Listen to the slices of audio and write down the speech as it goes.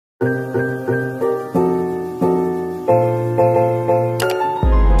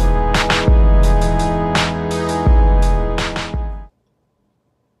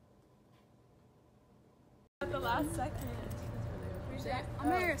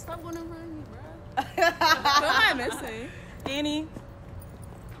stop going over me, bro. Who am I missing? Annie.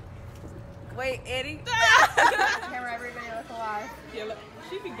 Wait, Annie. Camera, everybody look alive. Yeah, look,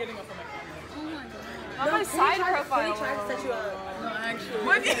 she be getting up on my camera. Oh my god. On my side profile. He tried to set you up. No, actually.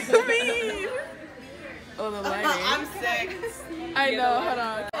 What do you mean? Oh, the lighting. I'm sick. I know, hold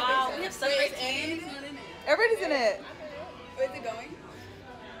on. Wow, we have such great Annie's team. not in it. Everybody's in it. Where's it going?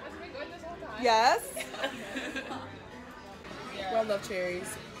 Yes. Well, love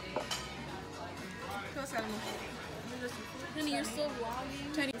cherries. Honey, you're still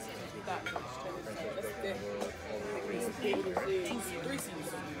vlogging. Chinese. We thought that's good. 3 C's.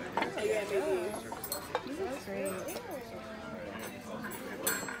 Oh, yeah, baby. This is great.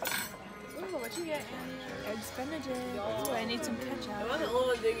 Ooh, what you get, Annie? Egg spinach. Ooh, I need some ketchup. I wasn't a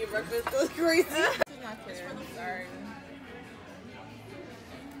little diggy breakfast. That was crazy. This is not clear. Sorry.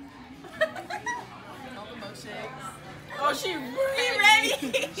 All the milkshakes. Oh, she ready.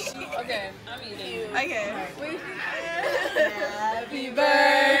 Okay, I'm eating. Okay. Happy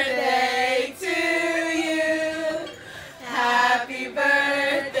birthday to you. Happy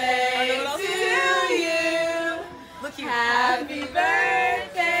birthday to you. Look you. Happy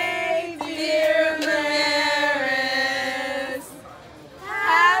birthday, dear Maris.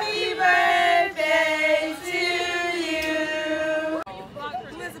 Happy birthday to you.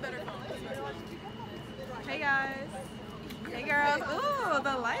 Who has a better phone? Hey guys. Hey girls. Ooh,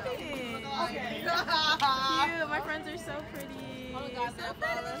 the lighting. Cute. My friends are so pretty. Oh my god, so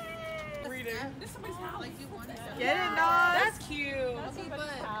pretty. Reading. This is somebody's house. Like, you want it. Get it, dog. That's cute. Okay, but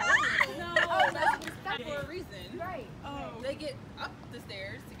no, that's for a reason. Right. Oh. They get up the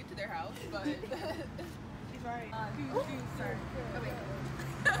stairs to get to their house, but She's right. sorry. Oh, wait.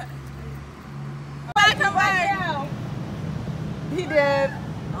 Come back. He did.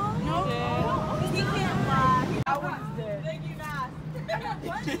 No. He can't fly. I was dead. Thank you, Nas.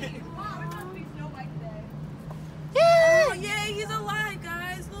 Yay! Yay, he's alive,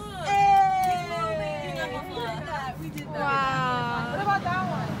 guys. Look. We did that. Wow. What about that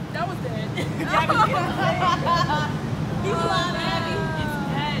one? That was dead. He's alive, Abby. It's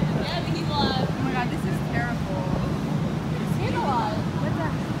dead. Abby, he's alive. Oh my god, this is terrible. He's alive. What the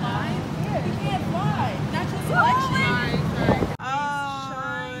fly? He can't fly. Natural selection.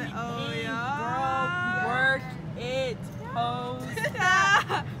 Oh yeah. Work it. Pose.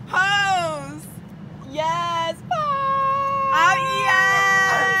 Pose. Yes. Pose. Oh yes.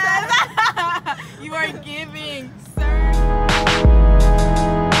 You are giving, sir.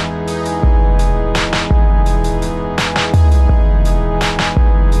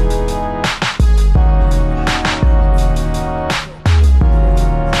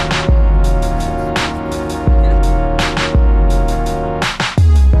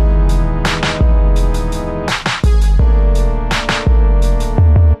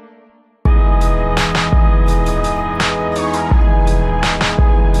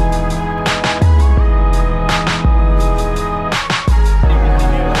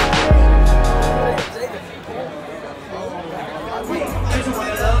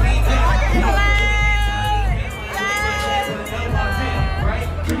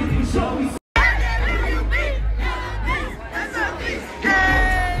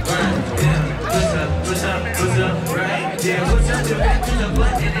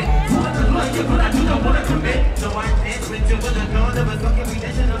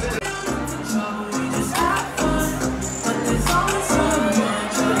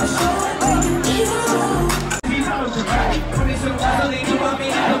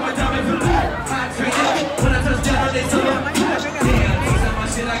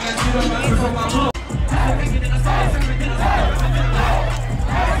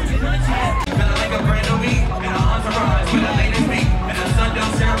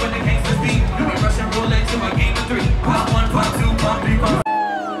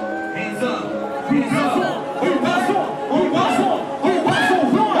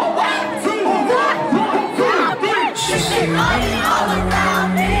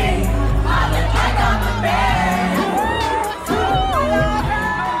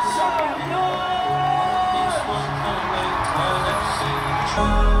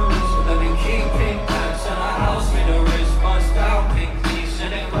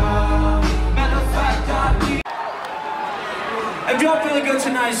 If y'all feeling good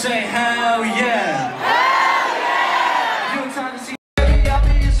tonight, say hell yeah. Hell yeah. You trying to see baby, I'll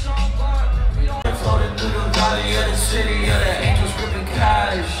be your song partner. We don't floating through the valley of the city of the angels ripping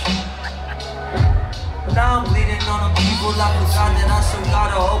cash. But now I'm bleeding on the people. I forgot that I still got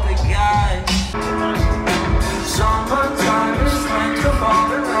a open guy. Summertime is meant to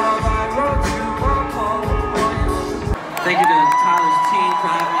fall in love. I wrote you a poem. Thank you to Tyler's team for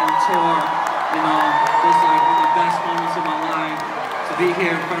having me.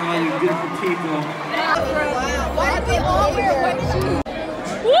 here in front of all you beautiful people. Why do we all wear white shoes?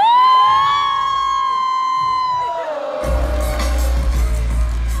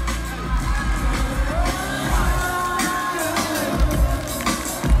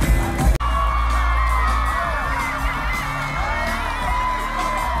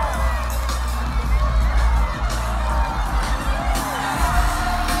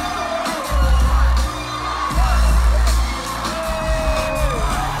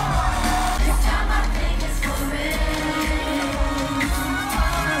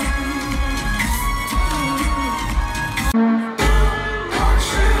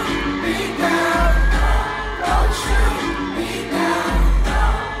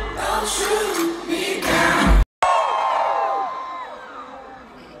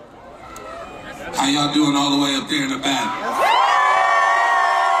 How y'all doing all the way up there in the back? How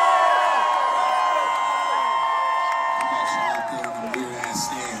about y'all up there in the weird ass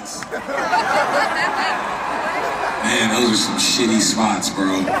stands? Man, those are some shitty spots,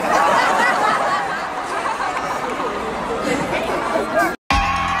 bro.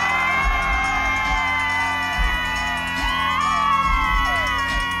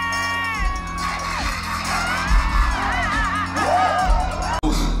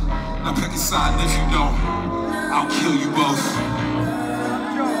 Now pick a side, and if you don't, I'll kill you both.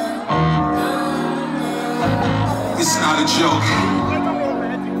 It's not a joke.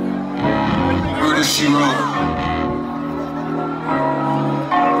 Murder, she wrote.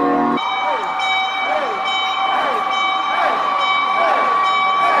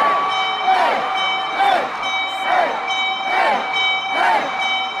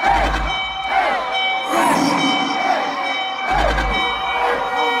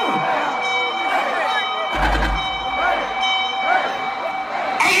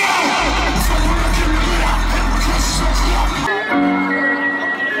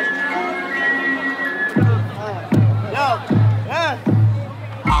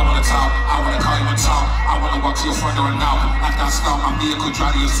 To your front door now. After I start my vehicle,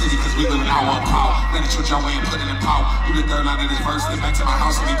 drive to your city, cause we live in our power. Let it trick your way and put it in power. Do the third line of this verse, then back to my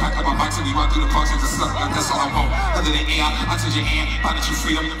house, and we pack up my bikes and we run through the parks and just stuff. That's all I want. Other than AI, I tell you and find that you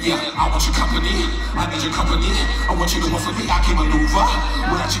freedom. Yeah, I want your company. I need your company. I want you to work for me. I can maneuver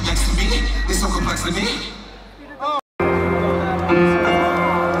without you next to me. It's so complex to me.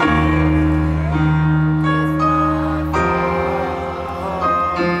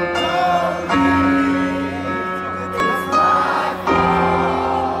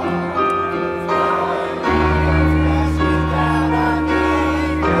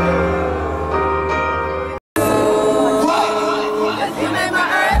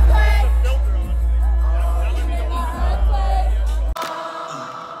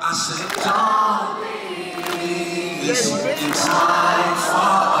 I said, don't leave this in time for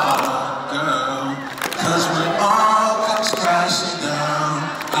all, girl. Cause when all comes crashing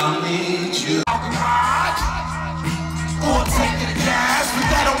down, I'll need you. Or take the gas, but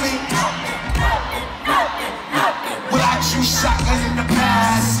that don't mean without you shotgun in the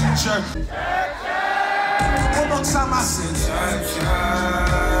passenger. One more time I said,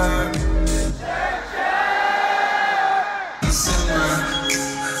 December.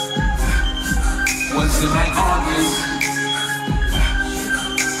 What's in my August?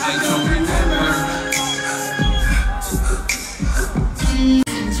 I don't remember.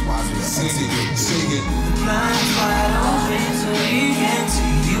 Sing it. Mind's wide open so you can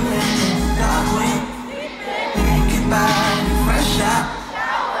see you in the dark when naked body, fresh out.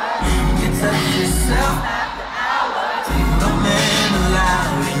 You touch yourself. Take no man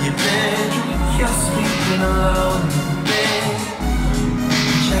allowed in your bedroom. You're sleeping alone in the bed.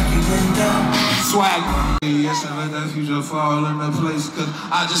 Check your window. Swag. Yes, I let that future fall into place, cause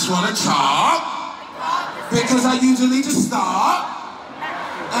I just wanna talk, because I usually just stop.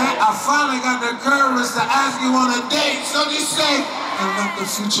 And I finally got the courage to ask you on a date, so just say, and let the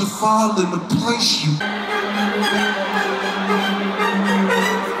future fall into place, you.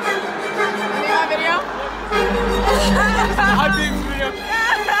 Video? I think video.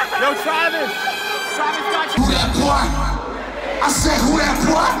 Yo, Travis. Travis got you. Who that boy? I said, who that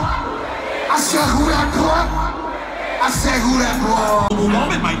boy? I said, who that boy? I said, who that boy?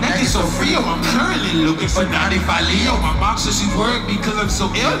 Moment, my neck is so free. I'm currently looking for 95 Leo. My mom says she's worried because I'm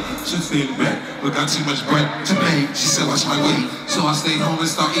so ill. She's feeling back, but got too much bread to make. She said, watch my weight. So I stayed home and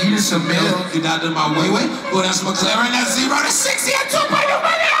start eating some meal. Get out of my way. Well, that's McLaren. That's 0 to 60 at 2.2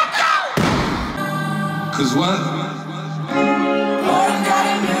 million. I'm down. Cause what? I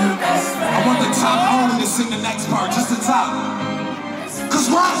want the top only to sing the next part, just the top.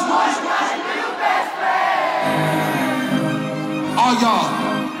 Cause what? All all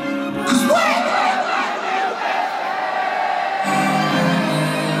y'all. Cause what?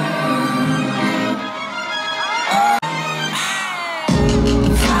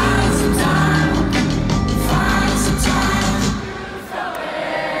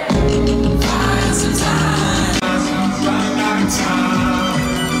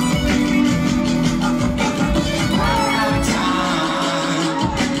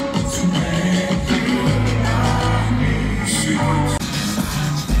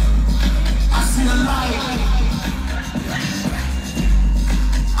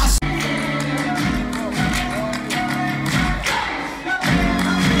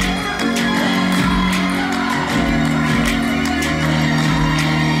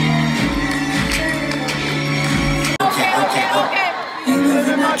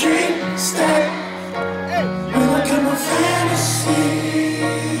 Stay. When I come my fantasy,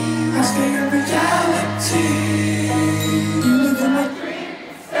 I stay in reality. You live in my dream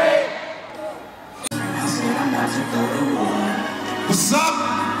state. I said I'm about to go to war. What's up?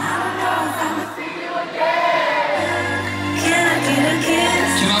 I don't know if I'm gonna see you again. Can I get a kiss?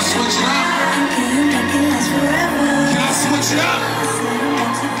 Can I switch it up? Can you make it last forever? Can I switch it up? I said I'm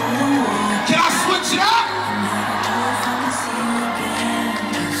about to go to war. Can I switch it up?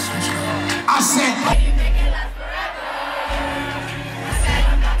 I said, can you make it last forever? I said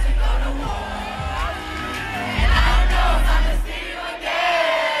I'm about to go to war, and I don't know if I'm gonna see you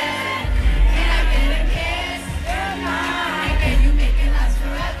again. Can I get a kiss? And can you make it last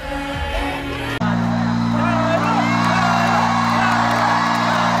forever?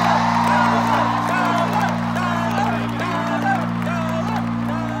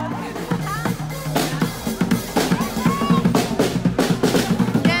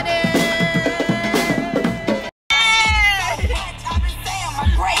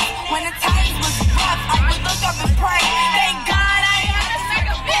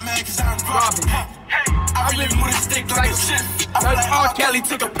 Kelly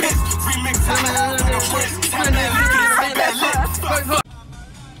took a piss. Remix.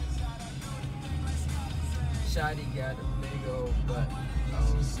 Shotty got a big old butt.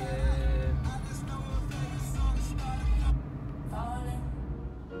 Oh, yeah.